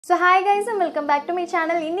So hi guys and welcome back to my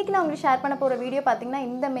channel. இன்னைக்கு நான் உங்களுக்கு ஷேர் பண்ண போற வீடியோ பாத்தீங்கன்னா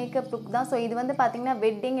இந்த மேக்கப் லுக் தான். சோ இது வந்து பாத்தீங்கன்னா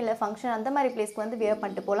வெட்டிங் இல்ல ஃபங்க்ஷன் அந்த மாதிரி பிளேஸ்க்கு வந்து வியர்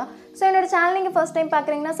பண்ணிட்டு போலாம். சோ என்னோட சேனல் நீங்க ஃபர்ஸ்ட் டைம்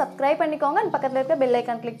பார்க்கறீங்கன்னா Subscribe பண்ணிக்கோங்க and பக்கத்துல இருக்க bell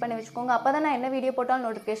icon click பண்ணி வெச்சுக்கோங்க. அப்பதான் நான் என்ன வீடியோ போட்டாலும்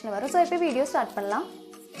நோட்டிஃபிகேஷன் வரும். சோ இப்போ வீடியோ ஸ்டார்ட் பண்ணலாம்.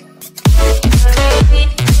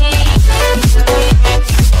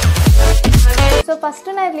 So first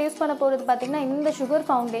நான் யூஸ் பண்ண போறது பாத்தீங்கன்னா இந்த sugar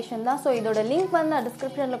foundation தான். சோ இதோட லிங்க் வந்து நான்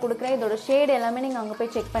descriptionல கொடுக்கிறேன். இதோட ஷேட் எல்லாமே நீங்க அங்க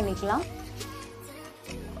போய் செக் பண்ணிக்கலாம்.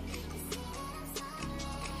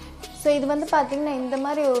 So இது வந்து பாத்தீங்கன்னா இந்த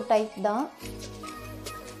மாதிரி ஒரு டைப் தான்.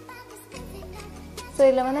 சோ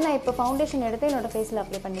இதுல வந்து நான் இப்ப ஃபவுண்டேஷன் எடுத்து என்னோட ஃபேஸ்ல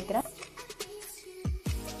அப்ளை பண்ணிக்கிறேன்.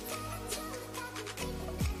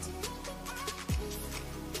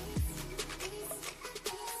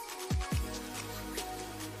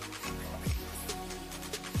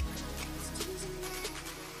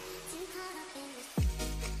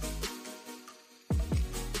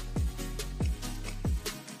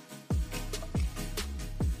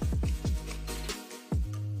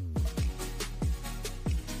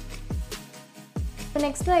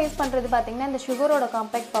 Next நான் யூஸ் பண்றது பாத்தீங்கன்னா இந்த சுகரோட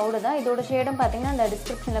காம்பாக்ட் பவுடர் தான். இதோட ஷேடும் பாத்தீங்கன்னா அந்த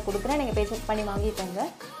டிஸ்கிரிப்ஷன்ல கொடுக்கிறேன். நீங்க போய் செக் பண்ணி வாங்கிக்கோங்க.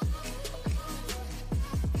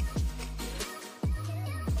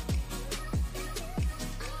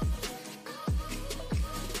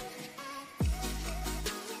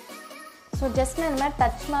 சோ ஜஸ்ட் நான் இந்த மாதிரி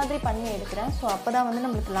டச் மாதிரி பண்ணி எடுக்கிறேன். சோ அப்பதான் வந்து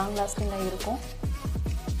நமக்கு லாங் லாஸ்டிங்கா இருக்கும்.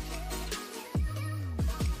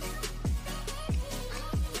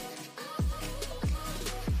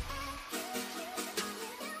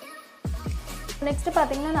 Next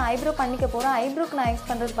பாத்தீங்கன்னா நான் ஐப்ரோ பண்ணிக்க போறேன். ஐப்ரோக்கு நான் யூஸ்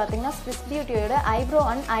பண்றது பாத்தீங்கன்னா Swthrt eyebrow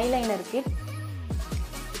and eyeliner kit.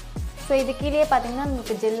 So இது கீழே பாத்தீங்கன்னா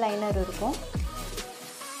நமக்கு ஜெல் லைனர் இருக்கும்.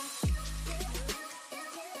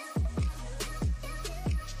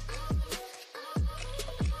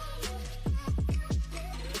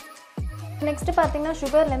 நெக்ஸ்ட் பாத்தீங்கன்னா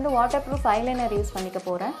சுகர்ல இருந்து வாட்டர் ப்ரூஃப் ஐலைனர் யூஸ் பண்ணிக்க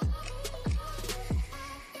போறேன்.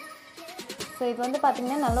 சோ இது வந்து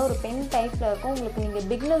பாத்தீங்கன்னா நல்ல ஒரு பென் டைப்ல இருக்கும். உங்களுக்கு நீங்க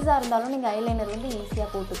பிகினர்ஸா இருந்தாலும் நீங்க ஐலைனர் வந்து ஈஸியா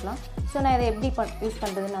போட்டுக்கலாம். சோ நான் இதை எப்படி யூஸ்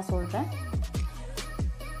பண்றதுன்னு நான் சொல்றேன்.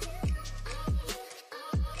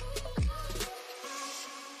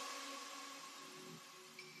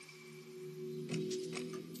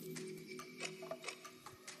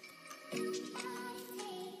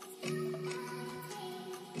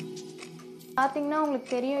 பாத்தீங்கன்னா உங்களுக்கு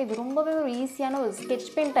தெரியும் இது ரொம்பவே ஒரு ஈஸியான ஒரு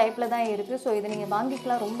ஸ்கெட்ச் பென் டைப்ல தான் இருக்கு. சோ இதை நீங்க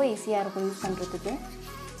வாங்கிக்கலாம். ரொம்ப ஈஸியா இருக்கும் யூஸ் பண்றதுக்கு.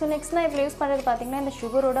 சோ நெக்ஸ்ட் நான் இப்ப யூஸ் பண்றது பாத்தீங்கன்னா இந்த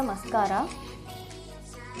சுகரோட மஸ்காரா.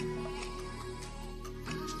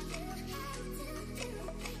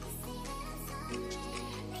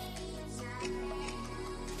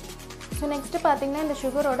 So next பாத்தீங்கன்னா இந்த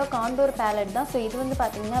சுகரோட காண்டூர் பேலட் தான். சோ இது வந்து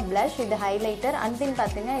பாத்தீங்கன்னா blush, இது ஹைலைட்டர், and then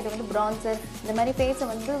பாத்தீங்கன்னா இது வந்து bronzer. இந்த மாதிரி ஃபேஸை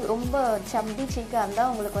வந்து ரொம்ப சப்பி சீக்கா இருந்தா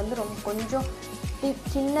உங்களுக்கு வந்து ரொம்ப கொஞ்சம்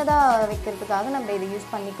சின்னதா வைக்கிறதுக்காக நம்ம இதை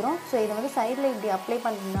யூஸ் பண்ணிக்கிறோம். சோ இதை வந்து சைடுல இப்படி அப்ளை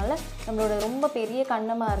பண்றதுனால நம்மளோட ரொம்ப பெரிய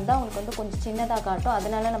கண்ணமா இருந்தா உங்களுக்கு வந்து கொஞ்சம் சின்னதா காட்டும்.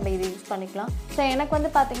 அதனால நம்ம இதை யூஸ் பண்ணிக்கலாம். சோ எனக்கு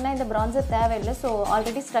வந்து பாத்தீங்கன்னா இந்த bronzer தேவையில்லை. சோ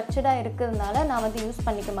ஆல்ரெடி ஸ்ட்ரக்சர்டா இருக்கிறதுனால நான் வந்து யூஸ்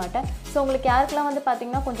பண்ணிக்க மாட்டேன். சோ உங்களுக்கு யாருக்கெல்லாம் வந்து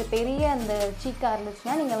பாத்தீங்கன்னா கொஞ்சம் பெரிய அந்த சீக்கா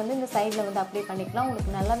இருந்துச்சுன்னா நீங்க வந்து இந்த சைடுல வந்து அப்ளை பண்ணிக்கலாம்.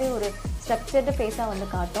 உங்களுக்கு நல்லாவே ஒரு ஸ்ட்ரக்சர்டு ஃபேஸா வந்து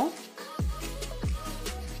காட்டும்.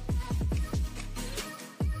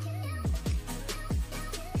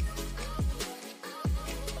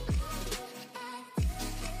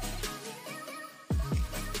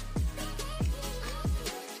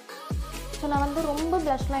 ஸோ நான் வந்து ரொம்ப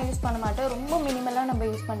ப்ளஷ்லாம் யூஸ் பண்ண மாட்டேன். ரொம்ப மினிமலாக நம்ம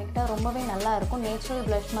யூஸ் பண்ணிக்கிட்டா ரொம்பவே நல்லா இருக்கும். நேச்சுரல்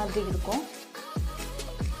ப்ளஷ் மாதிரி இருக்கும்.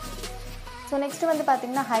 ஸோ நெக்ஸ்ட் வந்து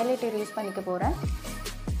பார்த்தீங்கன்னா ஹைலைட்டர் யூஸ் பண்ணிக்க போகிறேன்.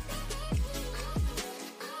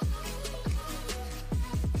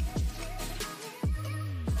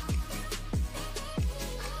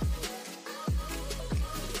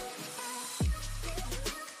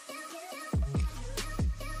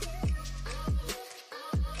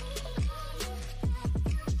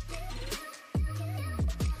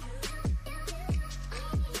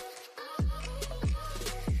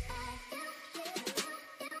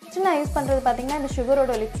 நான் யூஸ் பண்றது பாத்தீங்கன்னா இந்த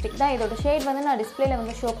சுகரோட லிப்ஸ்டிக் தான். இதோட ஷேட் வந்து நான் டிஸ்ப்ளேல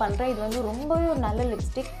வந்து ஷோ பண்றேன். இது வந்து ரொம்பவே ஒரு நல்ல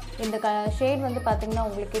லிப்ஸ்டிக். இந்த ஷேட் வந்து பாத்தீங்கன்னா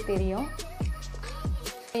உங்களுக்கே தெரியும்.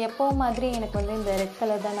 எப்பவும் மாதிரி எனக்கு வந்து இந்த ரெட்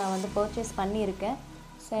கலர் தான் நான் வந்து பர்ச்சேஸ் பண்ணியிருக்கேன்.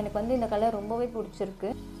 ஸோ எனக்கு வந்து இந்த கலர் ரொம்பவே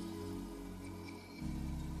பிடிச்சிருக்கு.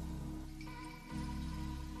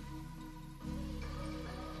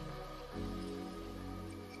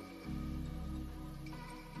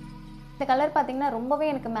 இந்த கலர் பாத்தீங்கன்னா ரொம்பவே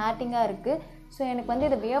எனக்கு மேட்டிங்கா இருக்கு. ஸோ எனக்கு வந்து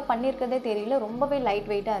இதை வியர் பண்ணியிருக்கதே தெரியல. ரொம்பவே லைட்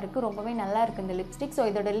வெயிட்டாக இருக்குது. ரொம்பவே நல்லா இருக்குது இந்த லிப்ஸ்டிக். ஸோ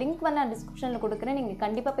இதோட லிங்க் வந்து நான் டிஸ்கிரிப்ஷனில் கொடுக்குறேன். நீங்கள்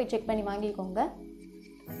கண்டிப்பாக போய் செக் பண்ணி வாங்கிக்கோங்க.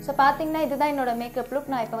 ஸோ பார்த்தீங்கன்னா இதுதான் என்னோட மேக்கப்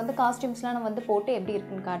லுக். நான் இப்போ வந்து காஸ்டியூம்ஸ்லாம் நான் வந்து போட்டு எப்படி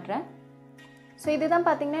இருக்குன்னு காட்டுறேன். ஸோ இதுதான்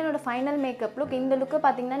பார்த்தீங்கன்னா என்னோட ஃபைனல் மேக்கப் லுக். இந்த லுக்கை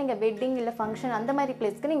பார்த்தீங்கன்னா நீங்கள் வெட்டிங் இல்லை ஃபங்க்ஷன் அந்த மாதிரி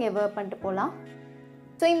பிளேஸ்க்கு நீங்கள் வேர் பண்ணிட்டு போகலாம்.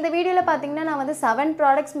 ஸோ இந்த வீடியோவில் பார்த்தீங்கன்னா நான் வந்து 7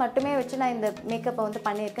 ப்ராடக்ட்ஸ் மட்டுமே வச்சு நான் இந்த மேக்கப்பை வந்து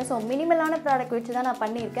பண்ணியிருக்கேன். ஸோ மினிமலான ப்ராடக்ட் வச்சு தான் நான்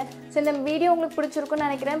பண்ணியிருக்கேன். ஸோ இந்த வீடியோ உங்களுக்கு பிடிச்சிருக்குன்னு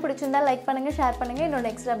நினைக்கிறேன். பிடிச்சிருந்தா லைக் பண்ணுங்கள், ஷேர் பண்ணுங்கள். என்னோட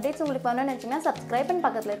நெக்ஸ்ட் அப்டேட்ஸ் உங்களுக்கு வரணும்னு நினச்சிங்கன்னா சப்ஸ்கிரைப் பண்ணி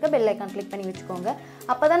பக்கத்தில் இருக்க பெல் ஐக்கான் கிளிக் பண்ணி வச்சுக்கோங்க.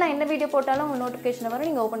 அப்போ தான் நான் என்ன வீடியோ போட்டாலும் உங்கள் நோட்டிஃபிகேஷன் வரும்,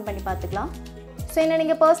 நீங்கள் ஓப்பன் பண்ணி பார்த்துக்கலாம். ஸோ என்ன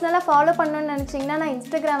நீங்கள் பர்சனலாக ஃபாலோ பண்ணணும்னு நினச்சிங்கன்னா நான்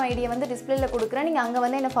இன்ஸ்டாகிராம் ஐடியை வந்து டிஸ்பிளேயில் கொடுக்குறேன். நீங்கள் அங்கே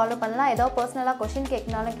வந்து என்ன ஃபாலோ பண்ணலாம். ஏதாவது பர்சனலாக கொஷின்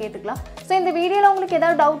கேட்கனாலும் கேட்டுக்கலாம். ஸோ இந்த வீடியோவில் உங்களுக்கு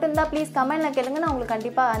ஏதாவது டவுட் இருந்தால் ப்ளீஸ் கமெண்ட்டில் கேளுங்க, நான் உங்களுக்கு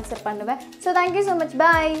கண்டிப்பாக ஆன்சர் பண்ணுவேன். ஸோ தேங்க்யூ ஸோ மச்,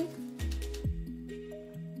 பாய்.